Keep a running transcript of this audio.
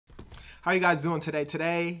How you guys doing today?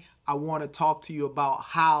 Today, I want to talk to you about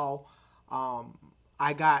how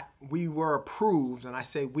we were approved, and I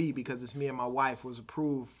say we because it's me and my wife, was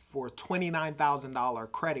approved for a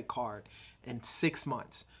 $29,000 credit card in 6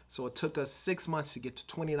 months. So it took us 6 months to get to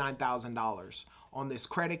 $29,000 on this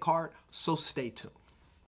credit card, so stay tuned.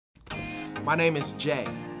 My name is Jay,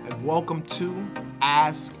 and welcome to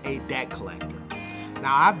Ask a Debt Collector.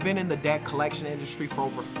 Now, I've been in the debt collection industry for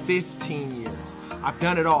over 15 years. I've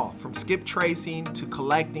done it all, from skip tracing to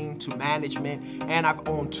collecting to management, and I've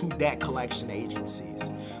owned 2 debt collection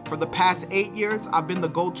agencies. For the past 8 years, I've been the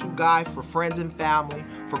go-to guy for friends and family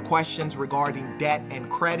for questions regarding debt and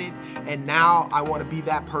credit, and now I want to be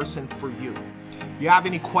that person for you. If you have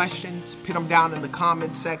any questions, put them down in the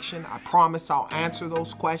comment section. I promise I'll answer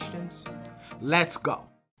those questions. Let's go.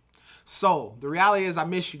 So the reality is I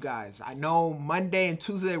miss you guys. I know Monday and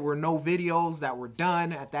Tuesday were no videos that were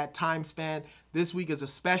done at that time span. This week is a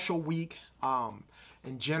special week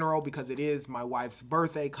in general because it is my wife's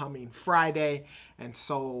birthday coming Friday. And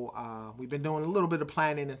so we've been doing a little bit of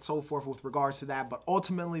planning and so forth with regards to that. But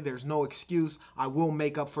ultimately, there's no excuse. I will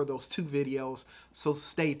make up for those 2 videos. So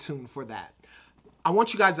stay tuned for that. I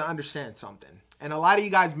want you guys to understand something. And a lot of you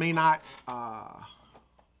guys may not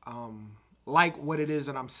like what it is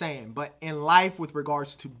that I'm saying, but in life with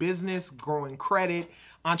regards to business, growing credit,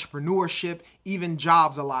 entrepreneurship, even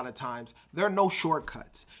jobs, a lot of times, there are no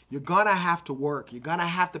shortcuts. You're gonna have to work. You're gonna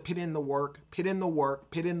have to put in the work,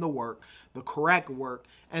 the correct work,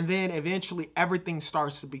 and then eventually everything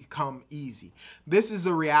starts to become easy. This is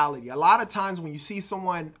the reality. A lot of times when you see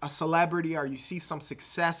someone, a celebrity, or you see some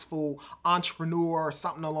successful entrepreneur or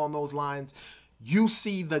something along those lines, you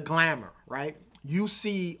see the glamour, right? You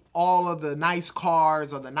see all of the nice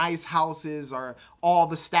cars or the nice houses or all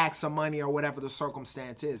the stacks of money or whatever the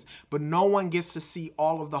circumstance is. But no one gets to see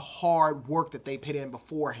all of the hard work that they put in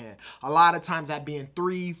beforehand. A lot of times that being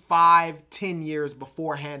 3, 5, 10 years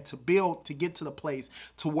beforehand to build, to get to the place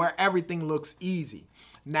to where everything looks easy.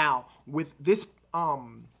 Now, with this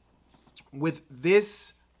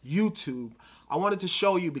YouTube, I wanted to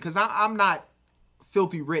show you, because I'm not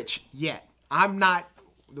filthy rich yet. I'm not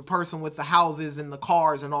the person with the houses and the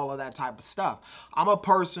cars and all of that type of stuff. I'm a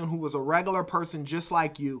person who was a regular person just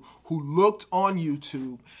like you, who looked on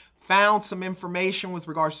YouTube, found some information with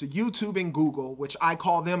regards to YouTube and Google, which I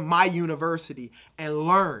call them my university, and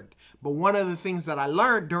learned. But one of the things that I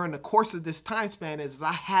learned during the course of this time span is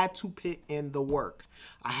I had to put in the work.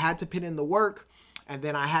 I had to put in the work, and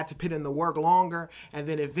then I had to put in the work longer. And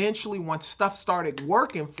then eventually, once stuff started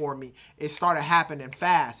working for me, it started happening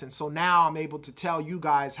fast. And so now I'm able to tell you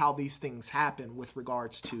guys how these things happen with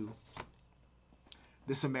regards to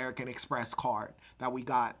this American Express card that we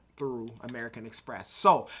got through American Express.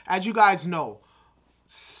 So as you guys know,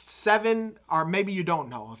 7, or maybe you don't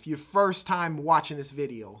know, if you're first time watching this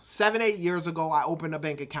video, 7, 8 years ago, I opened a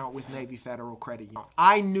bank account with Navy Federal Credit Union.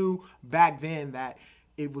 I knew back then that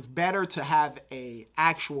it was better to have a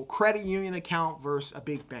actual credit union account versus a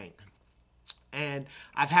big bank. And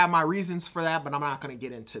I've had my reasons for that, but I'm not going to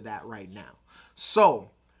get into that right now.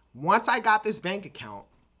 So once I got this bank account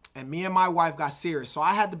and me and my wife got serious, so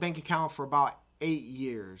I had the bank account for about 8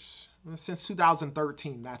 years, since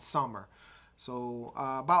 2013, that summer. So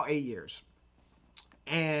about 8 years.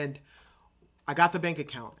 And I got the bank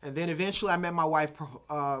account. And then eventually I met my wife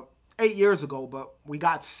 8 years ago, but we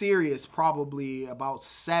got serious probably about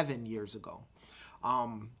 7 years ago.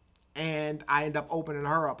 And I ended up opening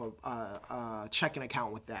her up a checking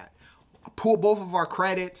account with that. I pulled both of our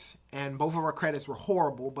credits, and both of our credits were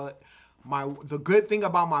horrible, but the good thing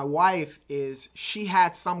about my wife is she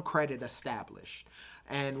had some credit established.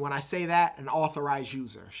 And when I say that, an authorized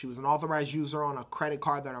user. She was an authorized user on a credit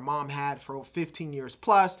card that her mom had for 15 years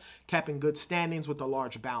plus, kept in good standings with a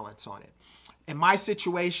large balance on it. In my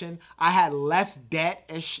situation, I had less debt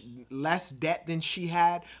than she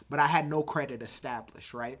had, but I had no credit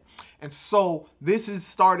established, right? And so this has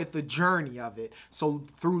started the journey of it. So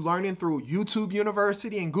through learning through YouTube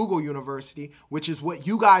University and Google University, which is what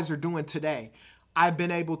you guys are doing today, I've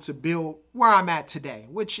been able to build where I'm at today,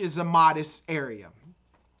 which is a modest area.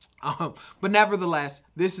 But nevertheless,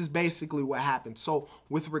 this is basically what happened. So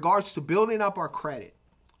with regards to building up our credit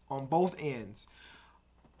on both ends,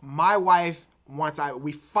 my wife,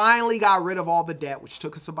 we finally got rid of all the debt, which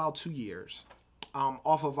took us about 2 years,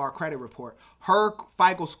 off of our credit report. Her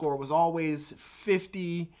FICO score was always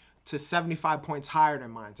 50 to 75 points higher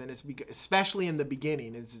than mine. And it's especially in the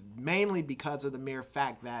beginning, it's mainly because of the mere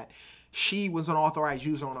fact that she was an authorized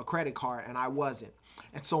user on a credit card and I wasn't.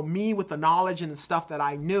 And so me, with the knowledge and the stuff that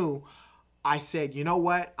I knew, I said, you know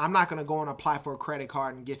what? I'm not going to go and apply for a credit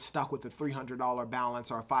card and get stuck with a $300 balance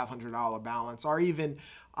or a $500 balance, or even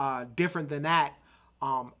different than that,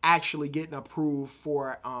 actually getting approved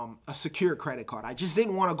for a secure credit card. I just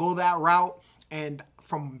didn't want to go that route. And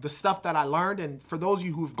from the stuff that I learned, and for those of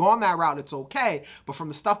you who've gone that route, it's okay. But from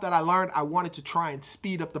the stuff that I learned, I wanted to try and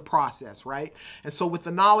speed up the process, right? And so with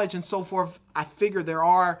the knowledge and so forth, I figured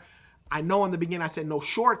I know in the beginning I said no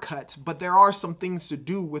shortcuts, but there are some things to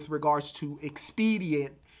do with regards to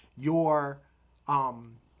expedient your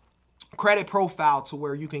credit profile to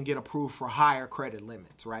where you can get approved for higher credit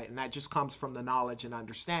limits, right? And that just comes from the knowledge and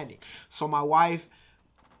understanding. So my wife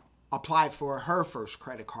applied for her first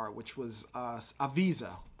credit card, which was a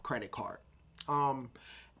Visa credit card.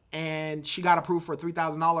 And she got approved for a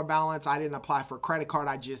 $3,000 balance. I didn't apply for a credit card.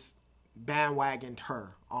 I just bandwagoned her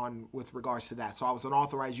on with regards to that. So I was an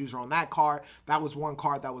authorized user on that card. That was one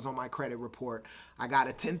card that was on my credit report. I got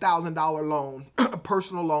a $10,000 loan, a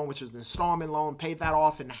personal loan, which is an installment loan, paid that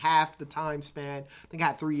off in half the time span. I think I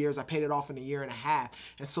had 3 years. I paid it off in a year and a half.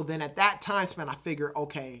 And so then at that time span, I figured,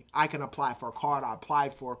 okay, I can apply for a card. I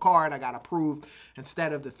applied for a card. I got approved.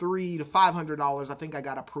 Instead of the $300 to $500, I think I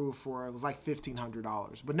got approved for, it was like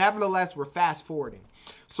 $1,500. But nevertheless, we're fast forwarding.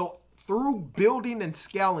 So through building and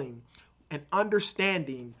scaling and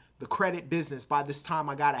understanding the credit business, by this time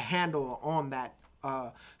I got a handle on that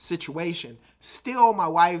situation. Still, my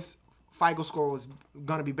wife's FICO score was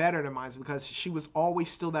going to be better than mine because she was always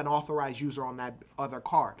still that authorized user on that other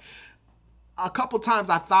card. A couple times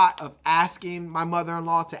I thought of asking my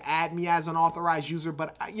mother-in-law to add me as an authorized user,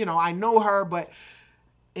 but you know, I know her, but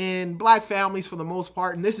in black families for the most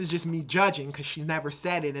part, and this is just me judging because she never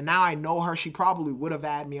said it, and now I know her, she probably would have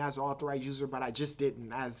added me as an authorized user, but I just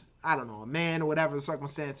didn't. As, I don't know, a man or whatever the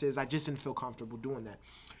circumstance is, I just didn't feel comfortable doing that.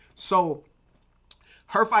 So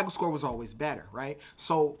her FICO score was always better, right?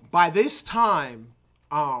 So by this time,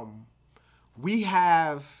 we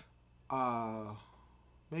have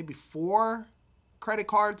maybe 4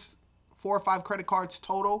 or 5 credit cards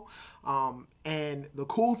total. And the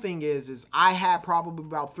cool thing is I had probably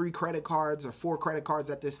about 3 credit cards or 4 credit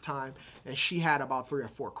cards at this time, and she had about 3 or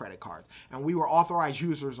 4 credit cards. And we were authorized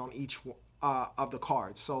users on each of the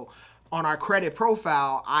cards. So on our credit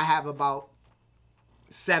profile, I have about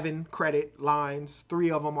 7 credit lines.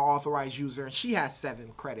 3 of them are authorized user, and she has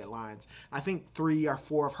 7 credit lines. I think 3 or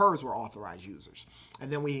 4 of hers were authorized users.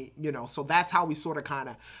 And then we, you know, so that's how we sort of kind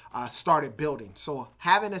of started building. So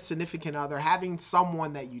having a significant other, having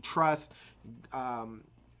someone that you trust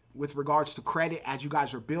with regards to credit as you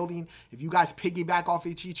guys are building, if you guys piggyback off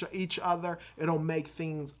each other, it'll make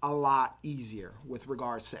things a lot easier with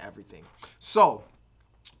regards to everything. So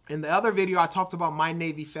in the other video, I talked about my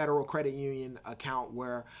Navy Federal Credit Union account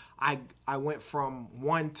where I went from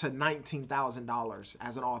 $1,000 to $19,000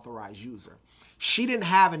 as an authorized user. She didn't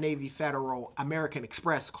have a Navy Federal American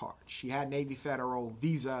Express card. She had Navy Federal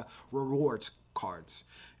Visa rewards cards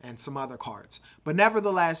and some other cards. But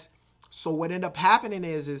nevertheless, so what ended up happening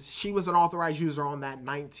is she was an authorized user on that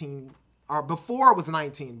 19, or before it was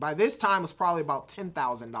 19. By this time, it was probably about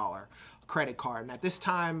 $10,000 credit card. And at this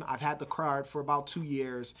time, I've had the card for about 2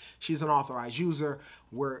 years. She's an authorized user.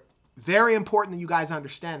 We're very important that you guys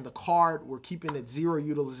understand the card. We're keeping it 0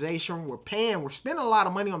 utilization. We're spending a lot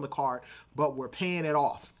of money on the card, but we're paying it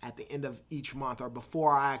off at the end of each month or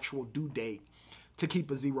before our actual due date to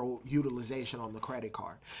keep a 0 utilization on the credit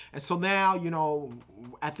card. And so now, you know,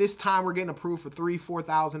 at this time, we're getting approved for $3,000,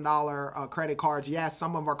 $4,000 credit cards. Yes,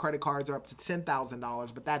 some of our credit cards are up to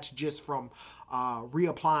 $10,000, but that's just from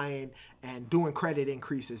reapplying and doing credit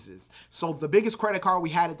increases. So the biggest credit card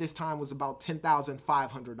we had at this time was about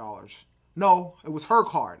 $10,500. No, it was her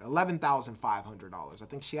card, $11,500. I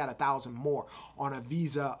think she had $1,000 more on a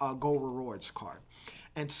Visa Go Rewards card.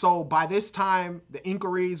 And so by this time, the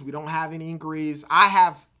inquiries, we don't have any inquiries. I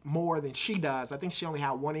have more than she does. I think she only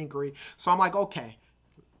had 1 inquiry. So I'm like, okay,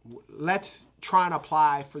 let's try and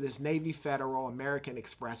apply for this Navy Federal American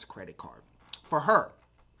Express credit card for her.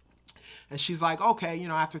 And she's like, okay, you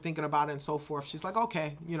know, after thinking about it and so forth, she's like,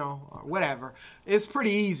 okay, you know, whatever. It's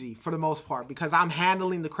pretty easy for the most part because I'm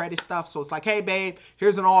handling the credit stuff. So it's like, hey, babe,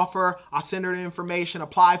 here's an offer. I'll send her the information,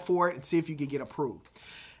 apply for it, and see if you can get approved.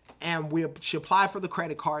 And she applied for the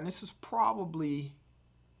credit card, and this was probably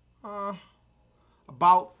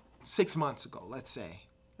about 6 months ago, let's say.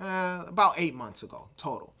 About 8 months ago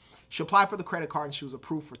total. She applied for the credit card, and she was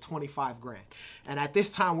approved for $25,000. And at this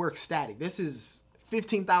time, we're ecstatic. This is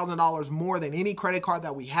 $15,000 more than any credit card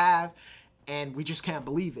that we have, and we just can't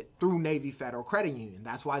believe it, through Navy Federal Credit Union.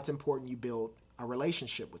 That's why it's important you build a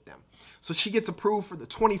relationship with them. So she gets approved for the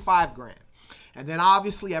 $25,000. And then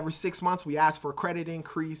obviously every 6 months we ask for a credit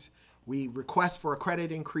increase. We request for a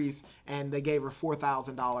credit increase, and they gave her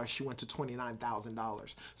 $4,000. She went to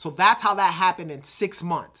 $29,000. So that's how that happened in 6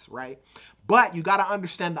 months, right? But you got to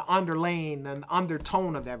understand the underlaying and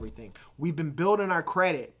undertone of everything. We've been building our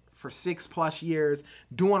credit for 6+ years,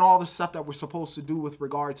 doing all the stuff that we're supposed to do with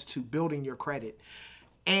regards to building your credit.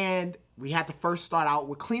 And we had to first start out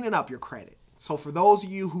with cleaning up your credit. So for those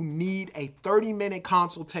of you who need a 30-minute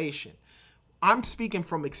consultation, I'm speaking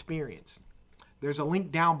from experience. There's a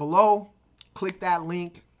link down below. Click that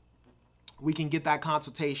link. We can get that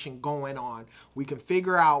consultation going on. We can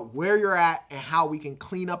figure out where you're at and how we can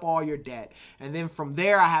clean up all your debt. And then from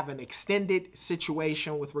there, I have an extended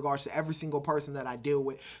situation with regards to every single person that I deal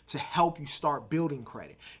with to help you start building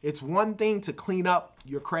credit. It's one thing to clean up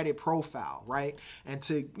your credit profile, right? And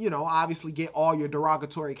to, obviously get all your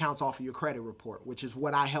derogatory accounts off of your credit report, which is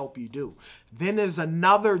what I help you do. Then there's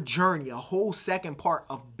another journey, a whole second part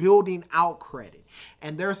of building out credit.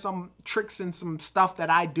 And there's some tricks and some stuff that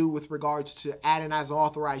I do with regards to adding as an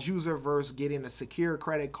authorized user versus getting a secure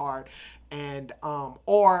credit card and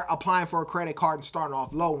or applying for a credit card and starting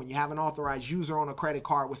off low. When you have an authorized user on a credit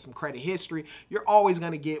card with some credit history, you're always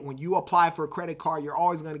going to get, when you apply for a credit card, you're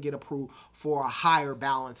always going to get approved for a higher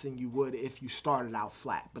balance than you would if you started out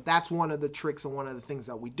flat. But that's one of the tricks and one of the things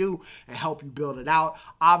that we do and help you build it out.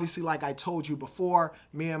 Obviously, like I told you before,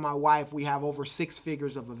 me and my wife, we have over 6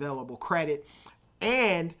 figures of available credit.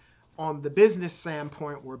 And on the business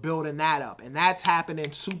standpoint, we're building that up. And that's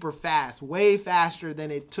happening super fast, way faster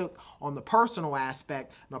than it took on the personal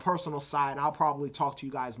aspect, the personal side. And I'll probably talk to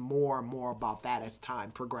you guys more and more about that as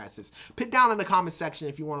time progresses. Put down in the comment section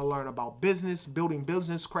if you want to learn about business, building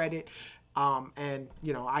business credit. And,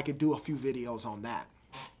 I could do a few videos on that.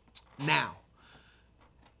 Now,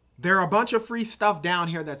 there are a bunch of free stuff down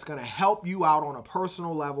here that's going to help you out on a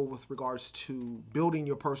personal level with regards to building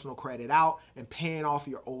your personal credit out and paying off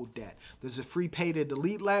your old debt. There's a free pay to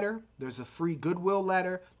delete letter. There's a free goodwill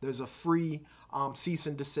letter. There's a free cease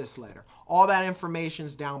and desist letter. All that information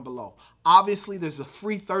is down below. Obviously, there's a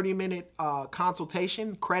free 30-minute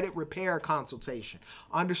consultation, credit repair consultation.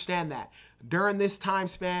 Understand that. During this time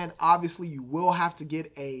span, obviously, you will have to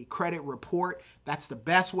get a credit report. That's the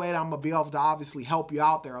best way that I'm going to be able to obviously help you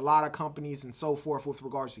out. There are a lot of companies and so forth with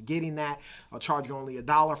regards to getting that. I'll charge you only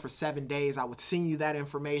 $1 for 7 days. I would send you that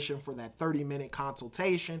information for that 30-minute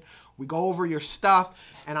consultation. We go over your stuff,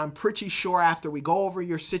 and I'm pretty sure after we go over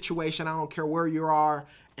your situation, I don't care where you are,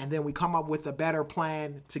 and then we come up with a better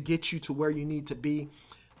plan to get you to where you need to be,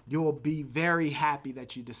 you'll be very happy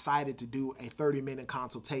that you decided to do a 30-minute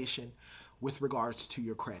consultation with regards to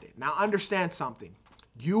your credit. Now, understand something.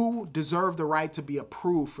 You deserve the right to be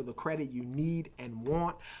approved for the credit you need and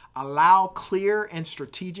want. Allow clear and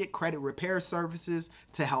strategic credit repair services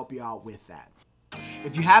to help you out with that.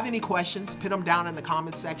 If you have any questions, put them down in the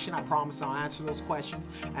comment section. I promise I'll answer those questions.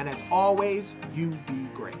 And as always, you be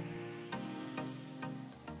great.